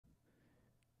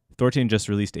THORchain just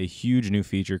released a huge new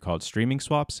feature called streaming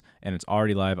swaps, and it's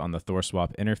already live on the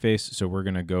THORSwap interface. So we're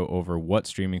going to go over what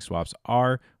streaming swaps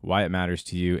are, why it matters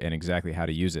to you, and exactly how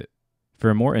to use it. For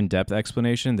a more in-depth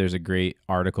explanation, there's a great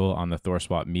article on the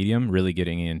THORSwap Medium, really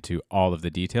getting into all of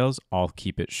the details. I'll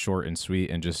keep it short and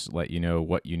sweet and just let you know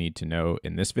what you need to know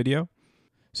in this video.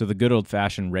 So the good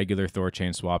old-fashioned regular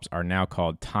THORchain swaps are now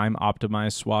called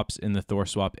time-optimized swaps in the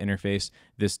THORSwap interface.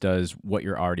 This does what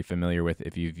you're already familiar with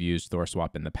if you've used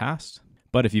THORSwap in the past.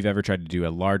 But if you've ever tried to do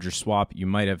a larger swap, you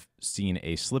might have seen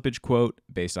a slippage quote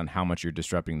based on how much you're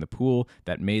disrupting the pool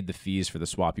that made the fees for the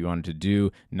swap you wanted to do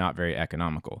not very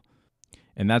economical.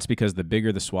 And that's because the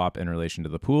bigger the swap in relation to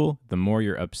the pool, the more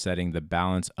you're upsetting the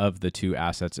balance of the two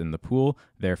assets in the pool,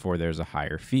 therefore there's a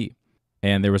higher fee.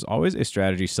 And there was always a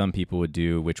strategy some people would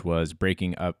do, which was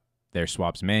breaking up their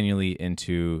swaps manually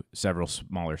into several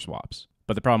smaller swaps.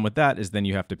 But the problem with that is then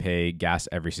you have to pay gas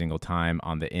every single time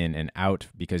on the in and out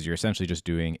because you're essentially just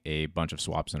doing a bunch of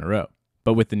swaps in a row.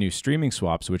 But with the new streaming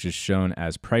swaps, which is shown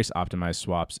as price optimized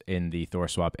swaps in the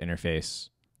THORSwap interface,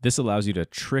 this allows you to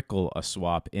trickle a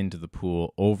swap into the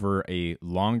pool over a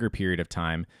longer period of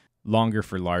time, longer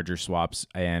for larger swaps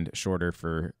and shorter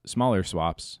for smaller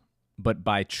swaps. But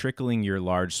by trickling your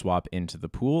large swap into the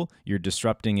pool, you're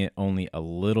disrupting it only a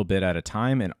little bit at a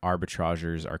time, and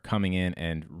arbitrageurs are coming in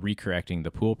and recorrecting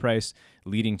the pool price,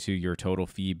 leading to your total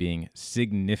fee being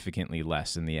significantly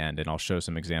less in the end. And I'll show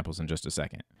some examples in just a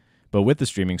second. But with the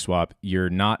streaming swap,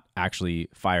 you're not actually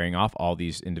firing off all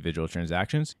these individual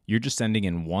transactions. You're just sending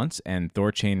in once, and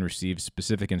THORchain receives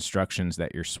specific instructions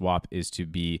that your swap is to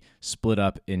be split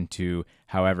up into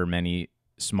however many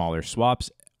smaller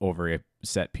swaps over a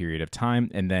set period of time,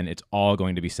 and then it's all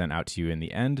going to be sent out to you in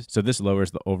the end. So this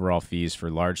lowers the overall fees for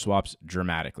large swaps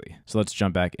dramatically. So let's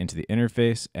jump back into the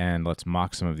interface and let's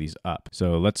mock some of these up.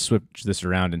 So let's switch this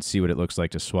around and see what it looks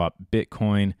like to swap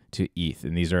Bitcoin to ETH.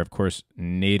 And these are, of course,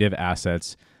 native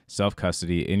assets,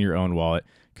 self-custody in your own wallet,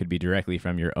 could be directly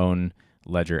from your own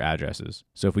ledger addresses.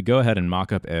 So if we go ahead and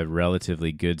mock up a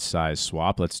relatively good size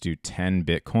swap, let's do 10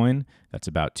 Bitcoin. That's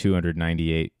about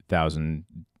 298,000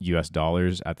 US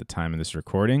dollars at the time of this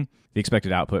recording. The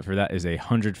expected output for that is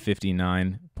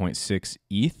 159.6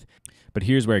 ETH. But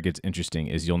here's where it gets interesting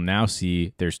is you'll now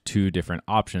see there's two different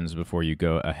options before you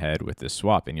go ahead with this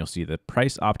swap. And you'll see the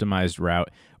price optimized route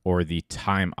or the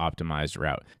time optimized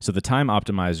route. So the time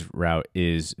optimized route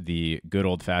is the good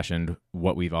old fashioned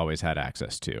what we've always had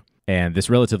access to. And this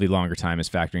relatively longer time is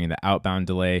factoring in the outbound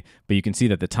delay, but you can see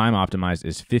that the time optimized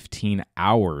is 15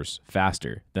 hours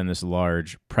faster than this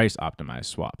large price optimized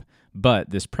swap.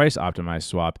 But this price optimized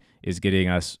swap is getting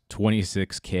us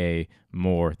 26K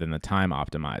more than the time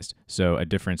optimized. So a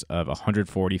difference of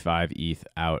 145 ETH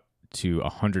out to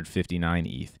 159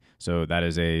 ETH. So that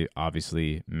is a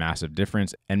obviously massive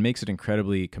difference and makes it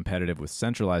incredibly competitive with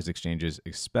centralized exchanges,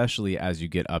 especially as you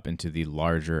get up into the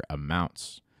larger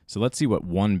amounts. So let's see what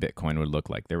 1 Bitcoin would look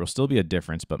like. There will still be a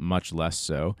difference, but much less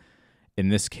so. In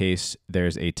this case,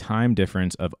 there's a time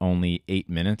difference of only 8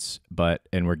 minutes,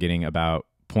 and we're getting about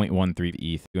 0.13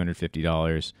 ETH,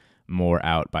 $250 more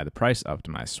out by the price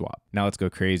optimized swap. Now let's go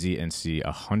crazy and see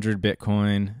 100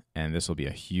 Bitcoin, and this will be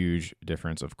a huge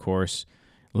difference, of course.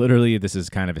 Literally, this is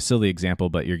kind of a silly example,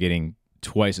 but you're getting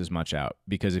twice as much out,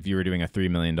 because if you were doing a $3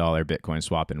 million Bitcoin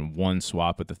swap in one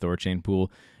swap with the THORchain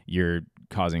pool, you're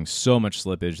causing so much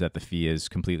slippage that the fee is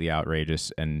completely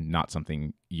outrageous and not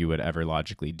something you would ever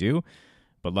logically do.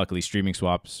 But luckily, streaming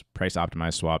swaps, price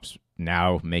optimized swaps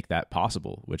now make that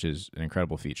possible, which is an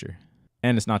incredible feature.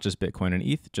 And it's not just Bitcoin and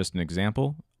ETH, just an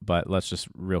example, but let's just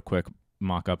real quick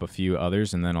mock up a few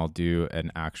others and then I'll do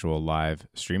an actual live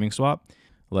streaming swap.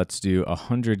 Let's do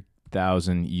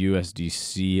 100,000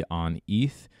 USDC on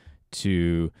ETH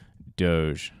to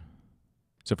Doge.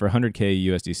 So for 100K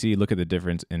USDC, look at the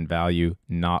difference in value,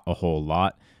 not a whole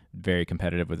lot, very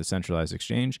competitive with a centralized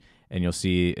exchange. And you'll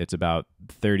see it's about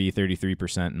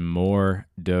 33% more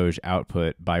Doge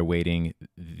output by waiting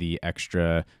the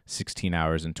extra 16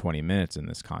 hours and 20 minutes in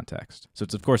this context. So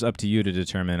it's of course up to you to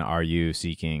determine, are you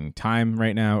seeking time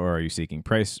right now or are you seeking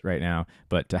price right now?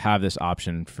 But to have this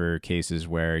option for cases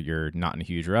where you're not in a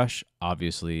huge rush,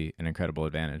 obviously an incredible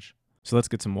advantage. So let's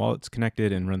get some wallets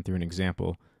connected and run through an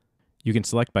example. You can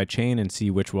select by chain and see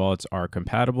which wallets are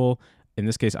compatible. In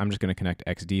this case, I'm just going to connect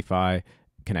XDeFi,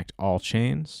 connect all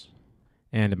chains.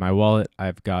 And in my wallet,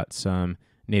 I've got some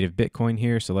native Bitcoin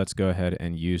here. So let's go ahead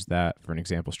and use that for an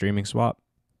example streaming swap.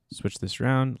 Switch this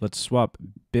around. Let's swap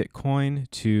Bitcoin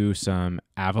to some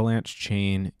Avalanche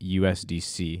Chain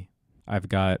USDC. I've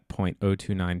got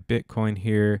 0.029 Bitcoin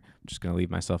here. I'm just going to leave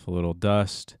myself a little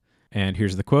dust. And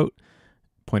here's the quote.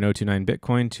 0.029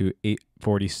 Bitcoin to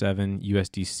 847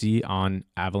 USDC on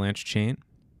Avalanche chain.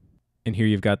 And here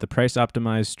you've got the price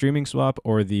optimized streaming swap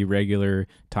or the regular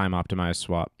time optimized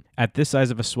swap. At this size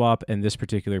of a swap and this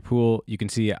particular pool, you can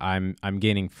see I'm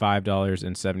gaining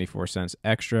 $5.74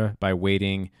 extra by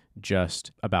waiting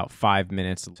just about 5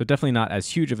 minutes. So definitely not as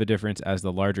huge of a difference as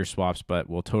the larger swaps, but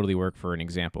will totally work for an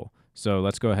example. So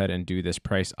let's go ahead and do this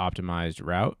price optimized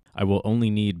route. I will only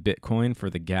need Bitcoin for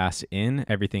the gas in.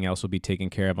 Everything else will be taken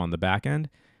care of on the back end.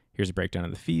 Here's a breakdown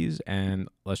of the fees, and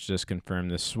let's just confirm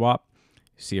this swap.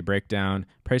 See a breakdown.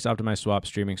 Price optimized swaps,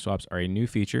 streaming swaps are a new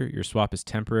feature. Your swap is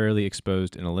temporarily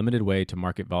exposed in a limited way to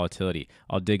market volatility.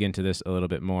 I'll dig into this a little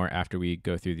bit more after we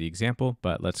go through the example,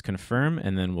 but let's confirm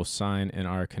and then we'll sign in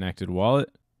our connected wallet.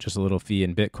 Just a little fee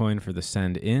in Bitcoin for the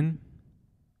send in.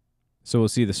 So we'll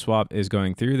see the swap is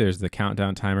going through. There's the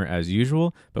countdown timer as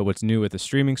usual, but what's new with the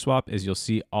streaming swap is you'll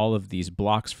see all of these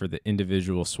blocks for the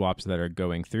individual swaps that are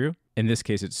going through. In this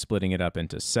case, it's splitting it up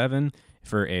into 7.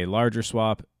 For a larger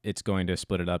swap, it's going to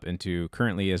split it up into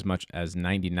currently as much as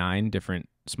 99 different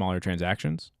smaller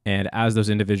transactions. And as those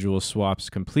individual swaps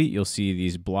complete, you'll see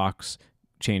these blocks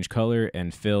change color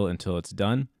and fill until it's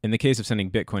done. In the case of sending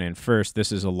Bitcoin in first,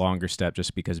 this is a longer step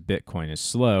just because Bitcoin is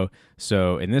slow.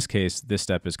 So in this case, this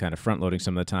step is kind of front loading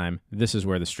some of the time. This is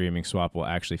where the streaming swap will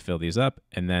actually fill these up,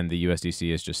 and then the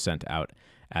USDC is just sent out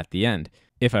at the end.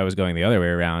 If I was going the other way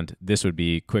around, this would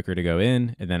be quicker to go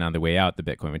in, and then on the way out, the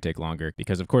Bitcoin would take longer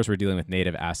because, of course, we're dealing with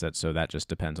native assets, so that just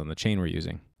depends on the chain we're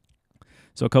using.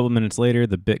 So a couple minutes later,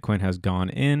 the Bitcoin has gone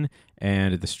in,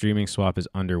 and the streaming swap is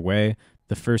underway.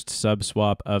 The first sub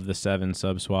swap of the 7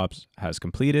 sub swaps has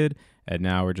completed, and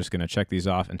now we're just going to check these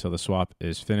off until the swap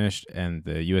is finished and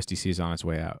the USDC is on its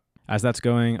way out. As that's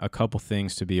going, a couple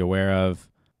things to be aware of.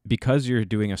 Because you're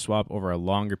doing a swap over a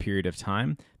longer period of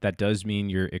time, that does mean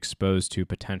you're exposed to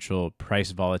potential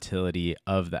price volatility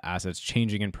of the assets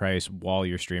changing in price while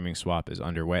your streaming swap is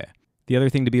underway. The other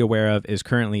thing to be aware of is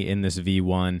currently in this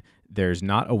V1, there's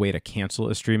not a way to cancel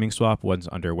a streaming swap once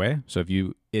underway. So if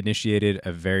you initiated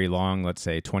a very long, let's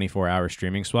say 24-hour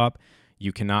streaming swap,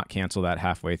 you cannot cancel that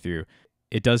halfway through.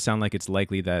 It does sound like it's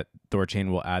likely that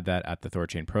THORChain will add that at the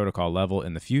THORChain protocol level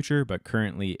in the future, but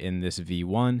currently in this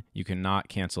V1, you cannot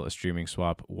cancel a streaming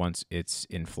swap once it's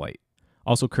in flight.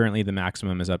 Also, currently the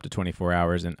maximum is up to 24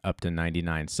 hours and up to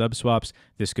 99 sub swaps.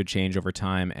 This could change over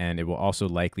time, and it will also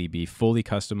likely be fully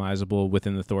customizable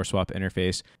within the THORSwap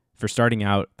interface. For starting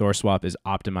out, THORSwap is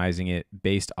optimizing it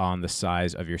based on the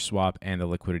size of your swap and the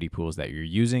liquidity pools that you're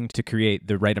using to create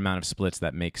the right amount of splits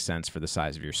that make sense for the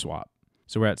size of your swap.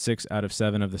 So we're at 6 out of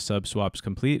 7 of the sub swaps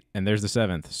complete, and there's the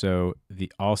 7th. So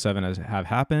all 7 have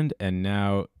happened, and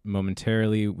now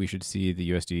momentarily we should see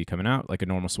the USD coming out like a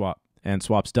normal swap. And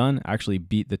swap's done. Actually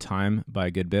beat the time by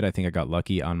a good bit. I think I got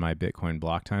lucky on my Bitcoin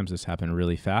block times. This happened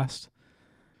really fast.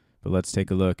 But let's take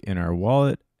a look in our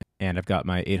wallet, and I've got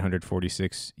my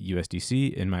 846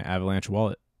 USDC in my Avalanche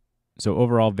wallet. So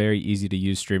overall, very easy to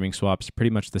use streaming swaps, pretty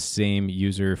much the same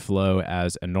user flow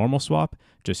as a normal swap,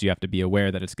 just you have to be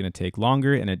aware that it's going to take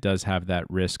longer and it does have that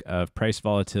risk of price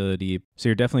volatility. So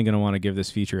you're definitely going to want to give this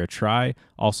feature a try.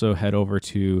 Also head over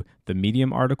to the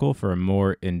Medium article for a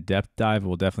more in-depth dive.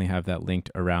 We'll definitely have that linked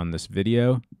around this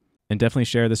video. And definitely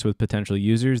share this with potential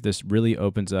users. This really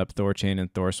opens up THORChain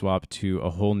and THORSwap to a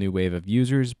whole new wave of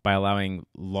users by allowing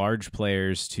large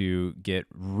players to get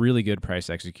really good price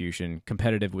execution,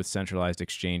 competitive with centralized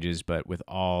exchanges, but with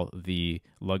all the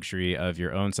luxury of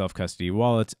your own self-custody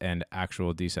wallets and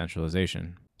actual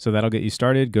decentralization. So that'll get you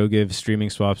started. Go give streaming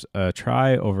swaps a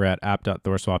try over at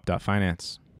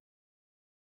app.thorswap.finance.